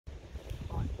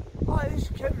Hi,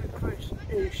 this is Kevin and Chris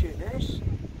in Sheerness.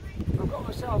 I've got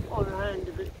myself on hand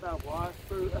a bit of barbed wire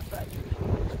through a factory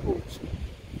called Sports.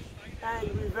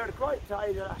 And we've had a great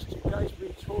day the last 2 days. We've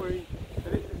been touring a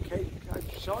bit of the Kent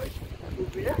countryside.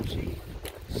 We've been actually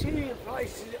sitting in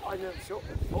places that I never saw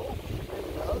before,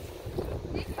 never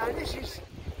heard. And this is,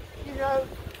 you know,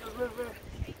 the river.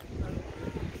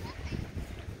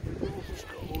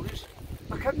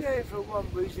 I come down for one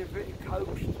reason, a bit of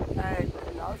coast and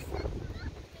love.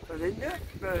 Belinda,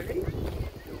 Bernie,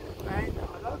 and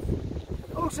I love.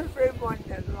 Also for everyone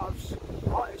that loves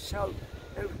art itself,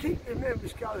 and keep the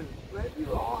memories going. Wherever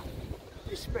you are,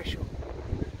 it's special.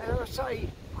 And I say,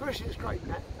 Chris is a great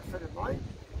man, a friend of mine.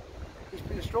 He's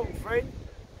been a strong friend.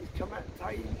 He's come out and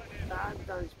taken and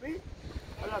done his bit.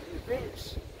 I love his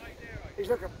bits. He's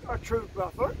like a true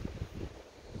brother.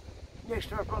 Next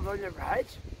to a brother I never had.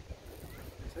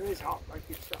 So there's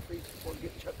heartbreaking stuff. He just want to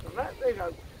get chucked on that. There you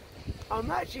go. I'm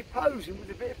actually posing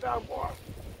with a bit of barbed wire,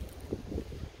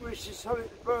 which is something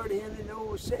that Bernie and Linda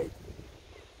always said.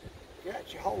 It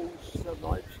actually holds so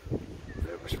much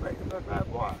for respect of the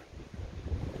barbed wire.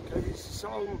 Because it's a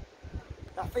song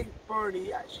I think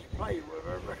Bernie actually played with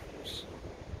her records.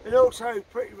 And also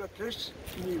Pretty Reckless,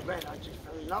 a new band I just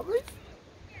fell in love with.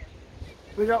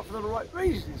 But not for the right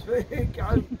reasons, but there you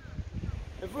go.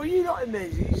 And for you lot in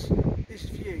Menzies, this is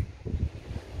for you.